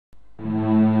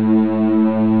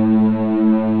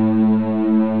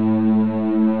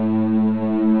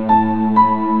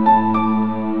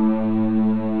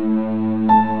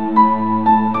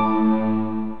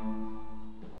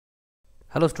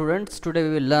Hello students, today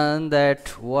we will learn that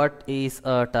what is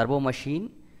a turbo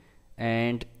machine,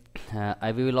 and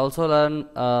we will also learn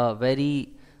a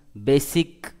very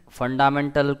basic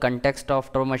fundamental context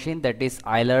of turbo machine, that is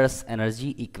Euler's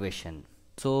energy equation.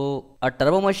 So a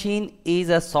turbo machine is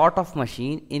a sort of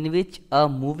machine in which a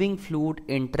moving fluid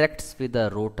interacts with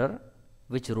a rotor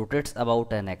which rotates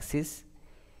about an axis,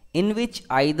 in which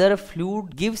either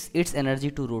fluid gives its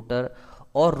energy to rotor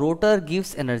or rotor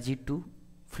gives energy to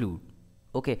fluid.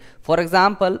 Okay, for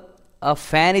example, a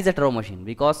fan is a turbo machine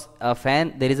because a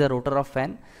fan, there is a rotor of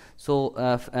fan. So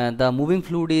the moving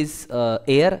fluid is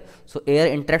air, so air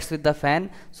interacts with the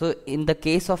fan. So in the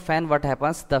case of fan, what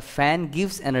happens, the fan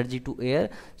gives energy to air,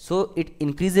 so it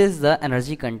increases the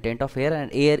energy content of air, and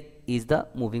air is the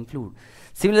moving fluid.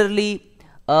 Similarly,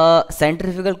 a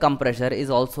centrifugal compressor is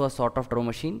also a sort of turbo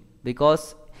machine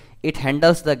because it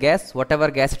handles the gas,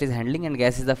 whatever gas it is handling, and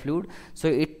gas is the fluid. So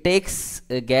it takes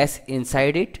gas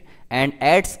inside it and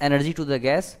adds energy to the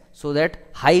gas so that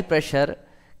high pressure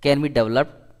can be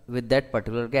developed with that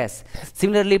particular gas.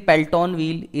 Similarly, Pelton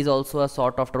wheel is also a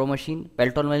sort of turbo machine.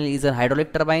 Pelton wheel is a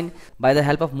hydraulic turbine. By the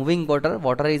help of moving water,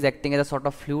 water is acting as a sort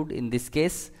of fluid in this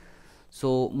case.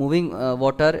 So moving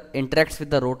water interacts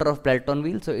with the rotor of Pelton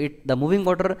wheel. So the moving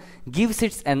water gives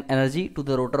its energy to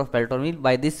the rotor of Pelton wheel.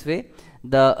 By this way,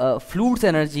 the fluid's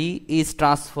energy is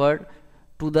transferred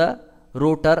to the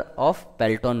rotor of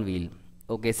Pelton wheel.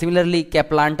 Okay. Similarly,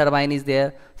 Kaplan turbine is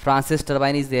there, Francis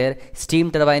turbine is there,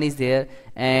 steam turbine is there,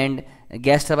 and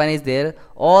gas turbine is there.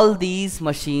 All these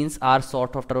machines are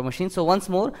sort of turbo machines. So once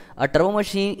more, a turbo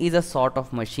machine is a sort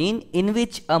of machine in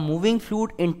which a moving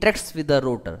fluid interacts with the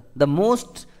rotor. The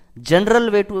most general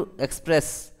way to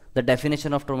express the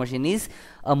definition of turbo machine is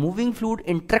a moving fluid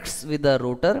interacts with the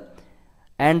rotor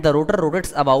and the rotor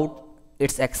rotates about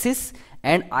its axis,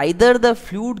 and either the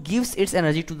fluid gives its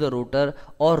energy to the rotor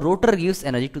or rotor gives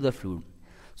energy to the fluid.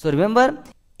 So remember,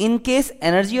 in case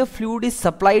energy of fluid is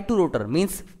supplied to rotor,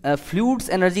 means fluid's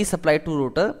energy is supplied to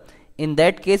rotor, in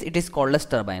that case it is called as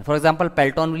turbine. For example,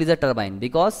 Pelton wheel is a turbine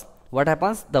because what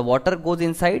happens, the water goes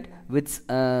inside with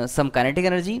some kinetic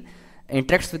energy,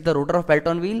 interacts with the rotor of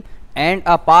Pelton wheel, and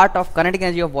a part of kinetic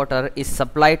energy of water is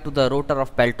supplied to the rotor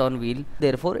of Pelton wheel.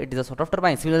 Therefore, it is a sort of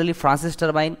turbine. Similarly, Francis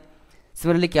turbine.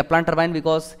 Similarly, Kaplan turbine,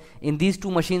 because in these two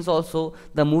machines also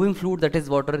the moving fluid, that is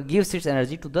water, gives its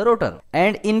energy to the rotor.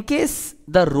 And in case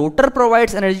the rotor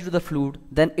provides energy to the fluid,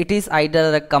 then it is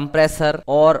either a compressor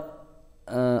or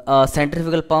a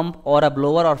centrifugal pump or a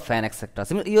blower or fan, etc.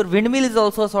 Similarly, your windmill is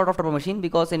also a sort of turbo machine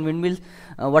because in windmills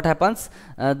what happens,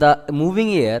 the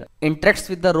moving air interacts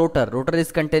with the rotor. Rotor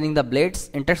is containing the blades,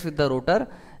 interacts with the rotor,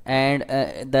 and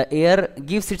the air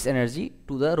gives its energy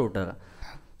to the rotor.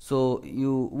 So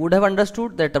you would have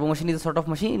understood that turbo machine is a sort of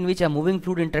machine in which a moving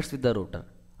fluid interacts with the rotor.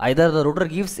 Either the rotor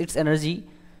gives its energy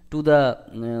to the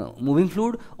moving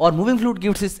fluid or moving fluid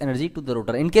gives its energy to the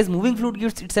rotor. In case moving fluid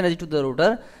gives its energy to the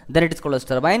rotor, then it is called as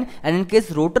turbine, and in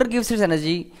case rotor gives its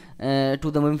energy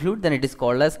to the moving fluid, then it is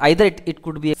called as either it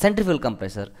could be a centrifugal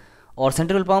compressor or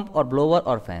centrifugal pump or blower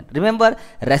or fan. Remember,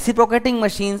 reciprocating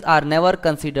machines are never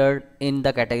considered in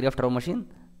the category of turbo machine.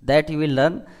 That you will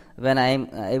learn when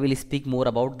I will speak more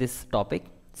about this topic.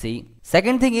 See,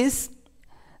 second thing is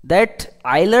that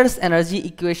Euler's energy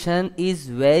equation is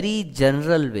very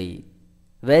general way,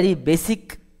 very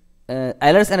basic.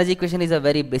 Euler's energy equation is a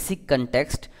very basic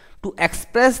context to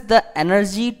express the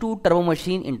energy to turbo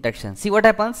machine interaction. See what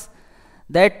happens,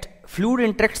 that fluid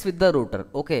interacts with the rotor.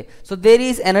 Okay, so there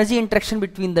is energy interaction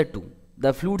between the two.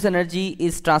 The fluid's energy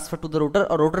is transferred to the rotor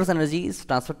or rotor's energy is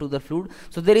transferred to the fluid.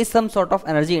 So there is some sort of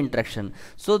energy interaction.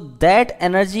 So that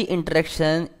energy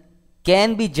interaction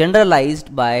can be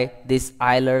generalized by this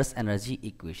Euler's energy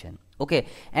equation. Okay,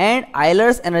 and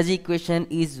Euler's energy equation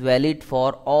is valid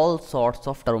for all sorts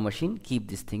of turbo machine. Keep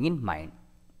this thing in mind.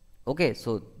 Okay,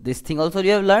 so this thing also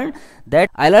you have learned that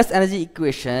Euler's energy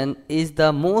equation is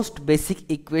the most basic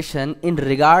equation in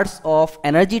regards of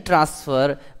energy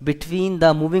transfer between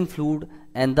the moving fluid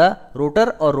and the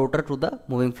rotor or rotor to the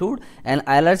moving fluid, and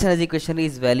Euler's energy equation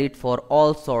is valid for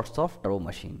all sorts of turbo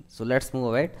machine. So let's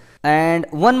move ahead. And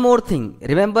one more thing,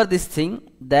 remember this thing,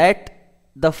 that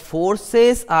the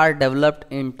forces are developed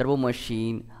in turbo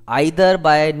machine either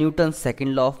by Newton's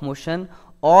second law of motion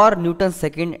or Newton's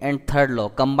second and third law,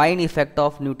 combined effect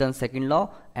of Newton's second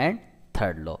law and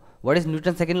third law. What is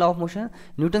Newton's second law of motion?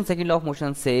 Newton's second law of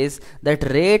motion says that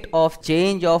rate of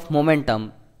change of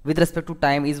momentum with respect to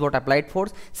time is what applied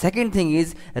force. Second thing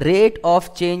is rate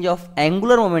of change of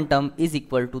angular momentum is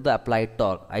equal to the applied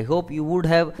torque. I hope you would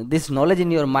have this knowledge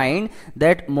in your mind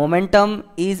that momentum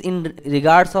is in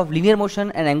regards of linear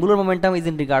motion and angular momentum is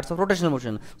in regards of rotational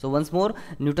motion. So once more,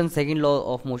 Newton's second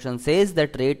law of motion says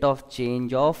that rate of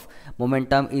change of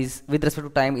momentum is with respect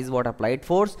to time is what applied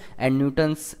force, and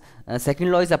Newton's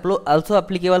second law is also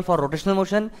applicable for rotational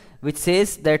motion, which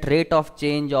says that rate of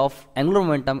change of angular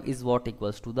momentum is what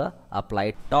equals to the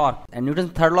applied torque. And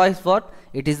Newton's third law is what?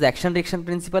 It is the action reaction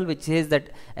principle, which says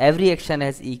that every action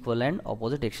has equal and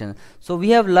opposite action. So we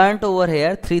have learnt over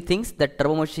here three things: that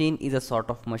turbo machine is a sort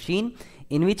of machine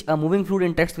in which a moving fluid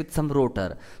interacts with some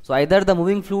rotor. So either the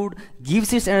moving fluid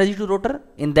gives its energy to rotor,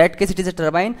 in that case it is a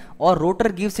turbine, or rotor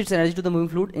gives its energy to the moving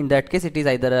fluid, in that case it is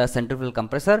either a centrifugal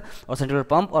compressor or centrifugal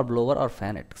pump or blower or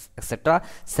fan, etc.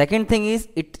 Second thing is,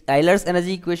 Euler's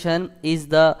energy equation is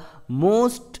the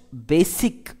most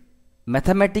basic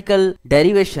mathematical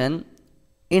derivation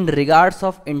in regards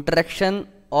of interaction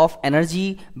of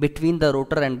energy between the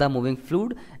rotor and the moving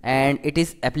fluid, and it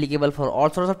is applicable for all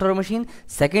sorts of turbo machine.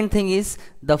 Second thing is,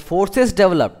 the forces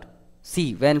developed,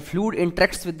 see, when fluid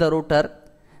interacts with the rotor,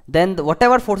 then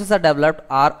whatever forces are developed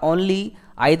are only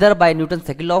either by Newton's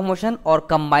second law of motion or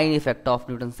combined effect of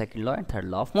Newton's second law and third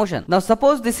law of motion. Now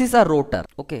suppose this is a rotor,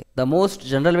 okay, the most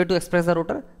general way to express the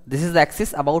rotor, this is the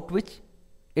axis about which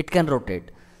it can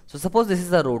rotate. So suppose this is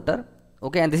the rotor,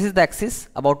 okay, and this is the axis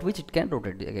about which it can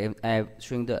rotate. Okay, I am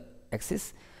showing the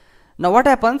axis. Now what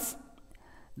happens,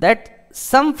 that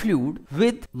some fluid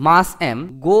with mass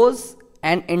m goes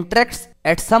and interacts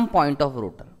at some point of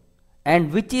rotor,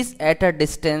 and which is at a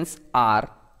distance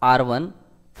r1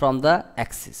 from the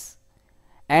axis,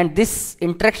 and this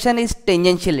interaction is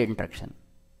tangential interaction.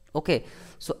 Okay,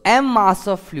 so m mass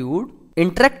of fluid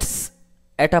interacts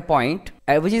at a point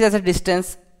which is at a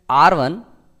distance r1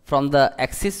 from the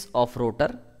axis of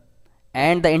rotor,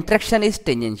 and the interaction is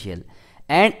tangential,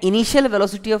 and initial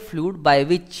velocity of fluid by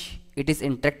which it is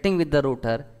interacting with the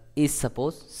rotor is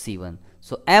suppose c1.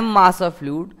 So m mass of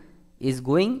fluid is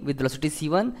going with velocity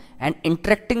c1 and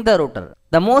interacting the rotor.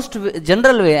 The most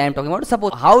general way I am talking about,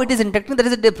 suppose how it is interacting, that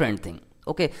is a different thing.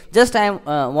 Okay, just I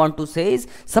want to say is,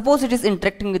 suppose it is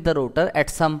interacting with the rotor at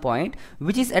some point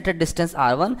which is at a distance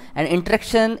r1 and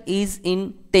interaction is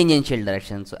in tangential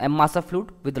direction. So m mass of fluid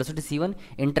with velocity c1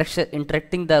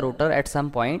 interacting the rotor at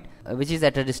some point which is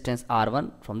at a distance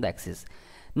r1 from the axis.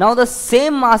 Now the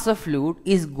same mass of fluid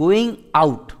is going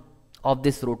out of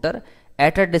this rotor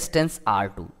at a distance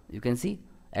r2. You can see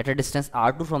at a distance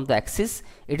r2 from the axis,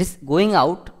 it is going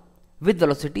out with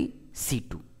velocity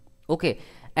c2. Okay,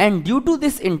 and due to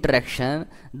this interaction,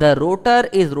 the rotor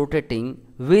is rotating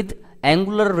with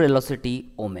angular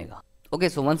velocity omega. Okay,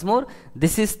 so once more,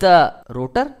 this is the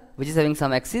rotor which is having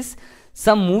some axis.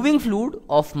 Some moving fluid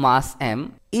of mass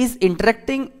m is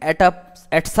interacting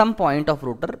at some point of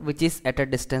rotor which is at a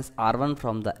distance r1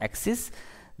 from the axis.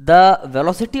 The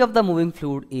velocity of the moving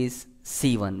fluid is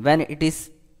c1 when it is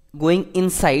going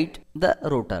inside the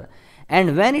rotor,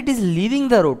 and when it is leaving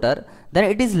the rotor, then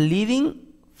it is leaving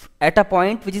at a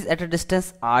point which is at a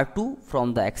distance r2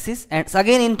 from the axis, and it's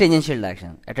again in tangential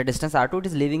direction. At a distance r2, it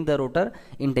is leaving the rotor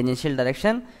in tangential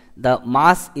direction. The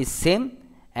mass is same,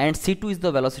 and c2 is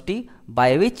the velocity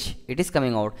by which it is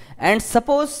coming out. And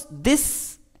suppose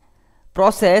this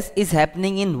process is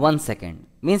happening in 1 second,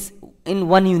 means in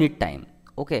 1 unit time.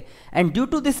 Okay, and due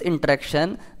to this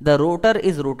interaction, the rotor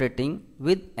is rotating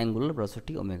with angular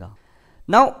velocity omega.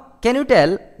 Now can you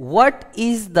tell what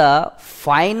is the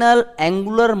final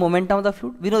angular momentum of the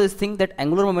fluid? We know this thing, that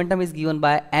angular momentum is given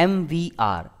by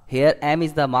mvr. Here m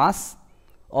is the mass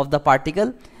of the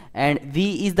particle and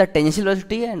v is the tangential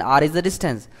velocity and r is the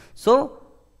distance. So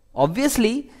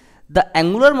obviously the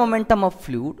angular momentum of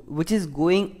fluid which is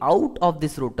going out of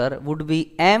this rotor would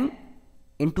be m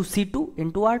into c2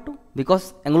 into r2,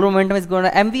 because angular momentum is going to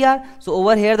mvr. So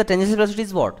over here the tangential velocity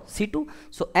is what? c2.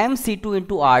 So mc2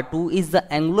 into r2 is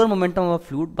the angular momentum of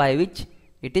fluid by which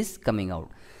it is coming out.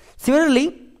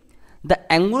 Similarly,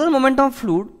 the angular momentum of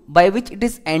fluid by which it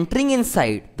is entering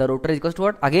inside the rotor is equal to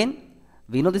what? Again,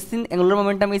 we know this thing, angular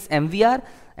momentum is mvr,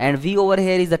 and v over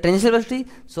here is the tangential velocity.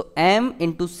 So m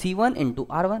into c1 into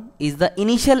r1 is the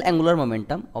initial angular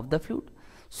momentum of the fluid.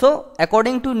 So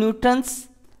according to Newton's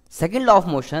second law of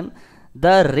motion,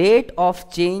 the rate of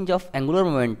change of angular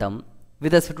momentum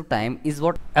with respect to time is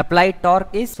what applied torque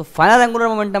is. So final angular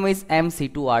momentum is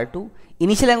mc2 r2,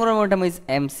 initial angular momentum is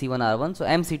mc1 r1. So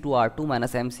mc2 r2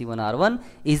 minus mc1 r1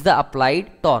 is the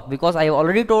applied torque, because I have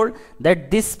already told that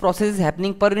this process is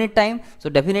happening per unit time. So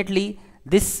definitely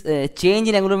this change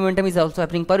in angular momentum is also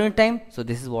happening per unit time. So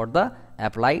this is what the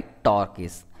applied torque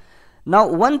is. Now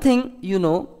one thing you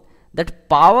know, that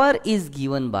power is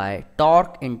given by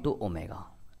torque into omega.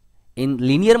 In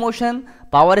linear motion,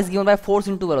 power is given by force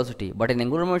into velocity, but in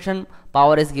angular motion,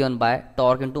 power is given by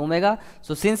torque into omega.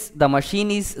 So since the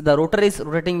rotor is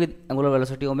rotating with angular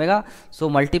velocity omega, so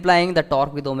multiplying the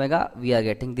torque with omega, we are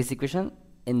getting this equation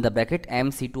in the bracket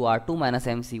mc2r2 minus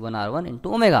mc1r1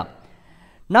 into omega.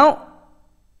 Now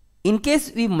in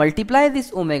case we multiply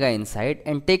this omega inside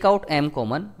and take out m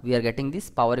common, we are getting this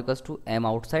power equals to m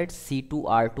outside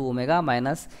c2r2 omega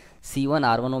minus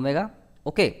c1r1 omega.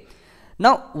 Okay.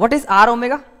 Now what is r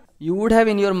omega? You would have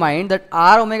in your mind that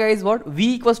r omega is what?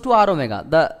 V equals to r omega.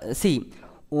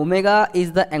 Omega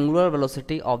is the angular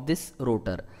velocity of this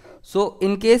rotor. So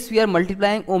in case we are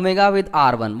multiplying omega with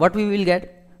r1, what we will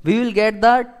get? We will get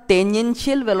the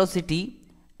tangential velocity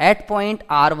at point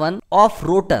r1 of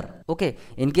rotor. Okay,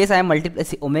 in case I am multiplying,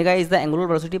 omega is the angular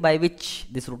velocity by which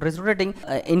this rotor is rotating.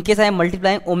 In case I am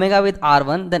multiplying omega with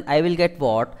r1, then I will get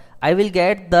what? I will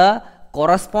get the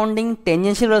corresponding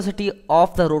tangential velocity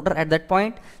of the rotor at that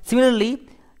point. Similarly,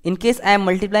 in case I am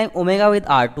multiplying omega with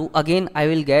r2, again I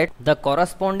will get the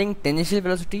corresponding tangential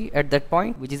velocity at that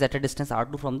point, which is at a distance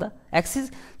r2 from the axis.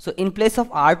 So in place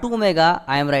of r2 omega,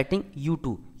 I am writing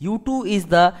u2. u2 is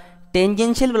the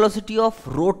tangential velocity of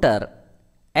rotor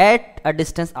at a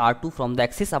distance r2 from the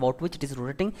axis about which it is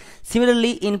rotating.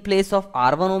 Similarly, in place of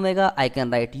r1 omega, I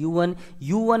can write u1.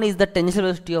 u1 is the tangential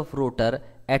velocity of rotor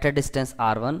at a distance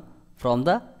r1 from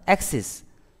the axis.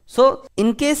 So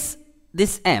in case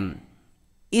this m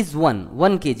is 1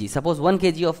 kg, suppose 1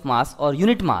 kg of mass or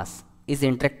unit mass is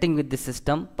interacting with this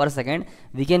system per second,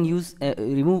 we can use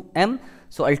remove m.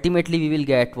 So ultimately we will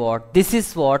get what? This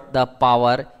is what the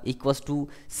power equals to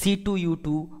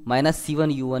C2U2 minus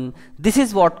C1U1. This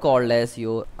is what called as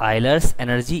your Euler's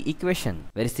energy equation.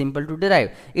 Very simple to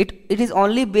derive. It is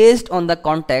only based on the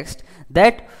context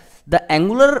that the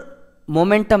angular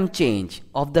momentum change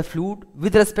of the fluid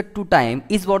with respect to time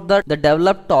is what the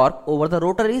developed torque over the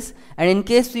rotor is, and in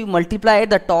case we multiply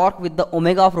the torque with the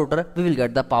omega of rotor, we will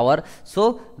get the power.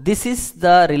 So this is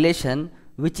the relation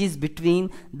which is between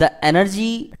the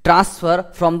energy transfer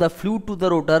from the fluid to the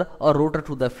rotor or rotor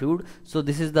to the fluid. So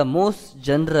this is the most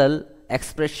general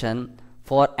expression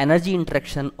for energy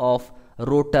interaction of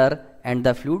rotor and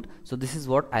the fluid. So this is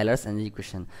what Euler's energy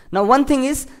equation. Now one thing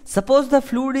is, suppose the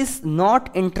fluid is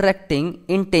not interacting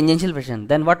in tangential fashion,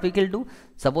 then what we will do?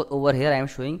 Suppose over here I am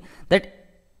showing that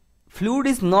fluid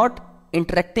is not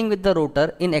interacting with the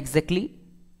rotor in exactly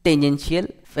tangential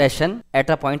fashion at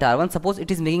a point r1. Suppose it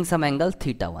is making some angle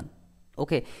theta 1.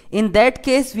 Okay, in that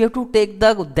case we have to take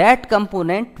that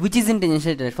component which is in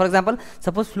tangential direction. For example,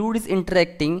 suppose fluid is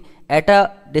interacting at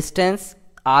a distance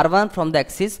r1 from the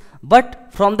axis, but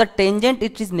from the tangent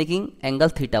it is making angle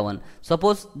theta 1.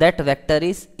 Suppose that vector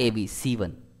is AB,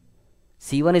 C1.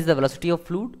 C1 is the velocity of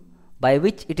fluid by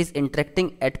which it is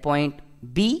interacting at point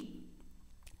B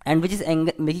and which is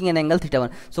making an angle theta 1.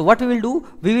 So what we will do?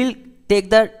 We will take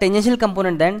the tangential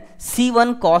component, then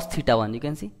C1 cos theta 1. You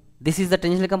can see this is the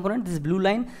tangential component, this is blue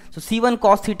line. So C1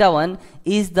 cos theta 1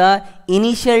 is the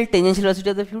initial tangential velocity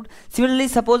of the fluid. Similarly,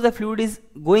 suppose the fluid is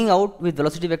going out with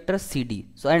velocity vector CD.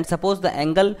 So and suppose the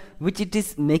angle which it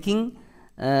is making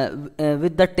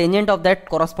with the tangent of that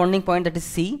corresponding point, that is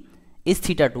C, is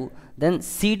theta 2. Then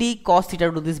CD cos theta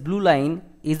 2, this blue line,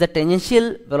 is the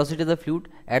tangential velocity of the fluid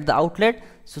at the outlet.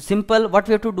 So simple, what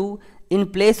we have to do, in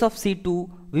place of C2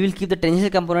 we will keep the tangential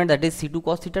component, that is C2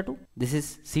 cos theta 2. This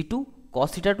is C2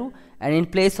 cos theta 2, and in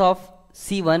place of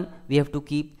C1 we have to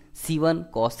keep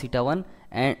C1 cos theta 1,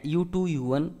 and U2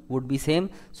 U1 would be same.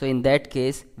 So in that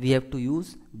case we have to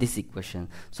use this equation.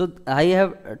 So I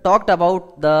have talked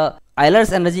about the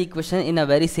Euler's energy equation in a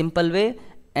very simple way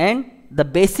and the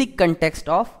basic context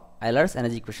of Euler's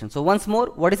energy equation. So once more,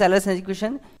 what is Euler's energy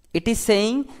equation? It is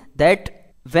saying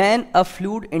that when a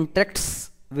fluid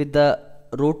interacts with the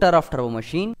rotor of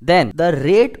turbomachine, then the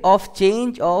rate of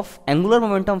change of angular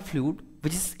momentum fluid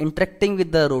which is interacting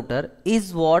with the rotor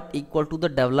is what equal to the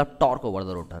developed torque over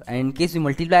the rotor, and in case we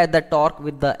multiply the torque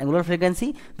with the angular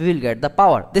frequency, we will get the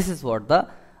power. This is what the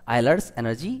Euler's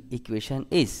energy equation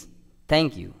is.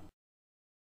 Thank you.